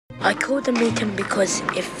I called the meeting because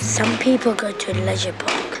if some people go to a leisure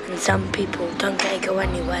park and some people don't get to go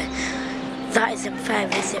anywhere, that isn't fair,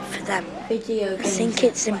 is it, for them? I think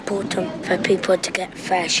it's important for people to get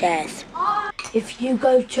fair shares. If you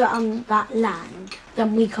go to that land,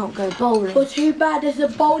 then we can't go bowling. Well, too bad there's a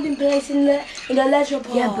bowling place in a leisure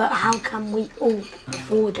park. Yeah, but how can we all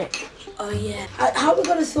afford it? Oh, yeah. How are we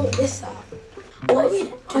going to sort this out?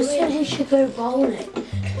 I said we should go bowling.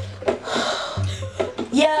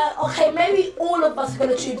 Yeah, okay, maybe all of us are going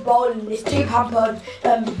to choose bowling. It's £2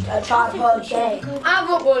 per day. I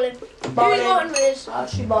vote bowling. Bowling. Who's voting for this? I'll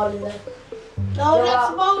choose bowling then. No,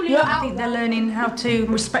 that's bowling. I think they're learning how to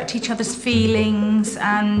respect each other's feelings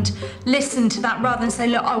and listen to that rather than say,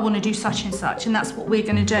 look, I want to do such and such, and that's what we're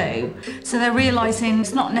going to do. So they're realising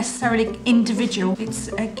it's not necessarily individual, it's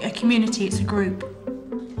a community, it's a group.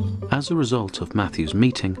 As a result of Matthew's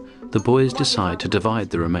meeting, the boys decide to divide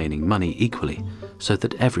the remaining money equally so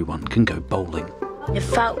that everyone can go bowling. It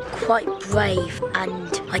felt quite brave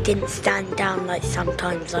and I didn't stand down like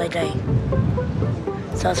sometimes I do.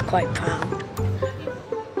 So I was quite proud.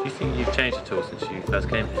 Do you think you've changed at all since you first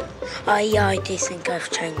came here? Yeah, I do think I've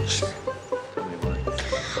changed. Tell me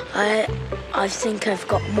why. I think I've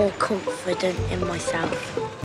got more confident in myself.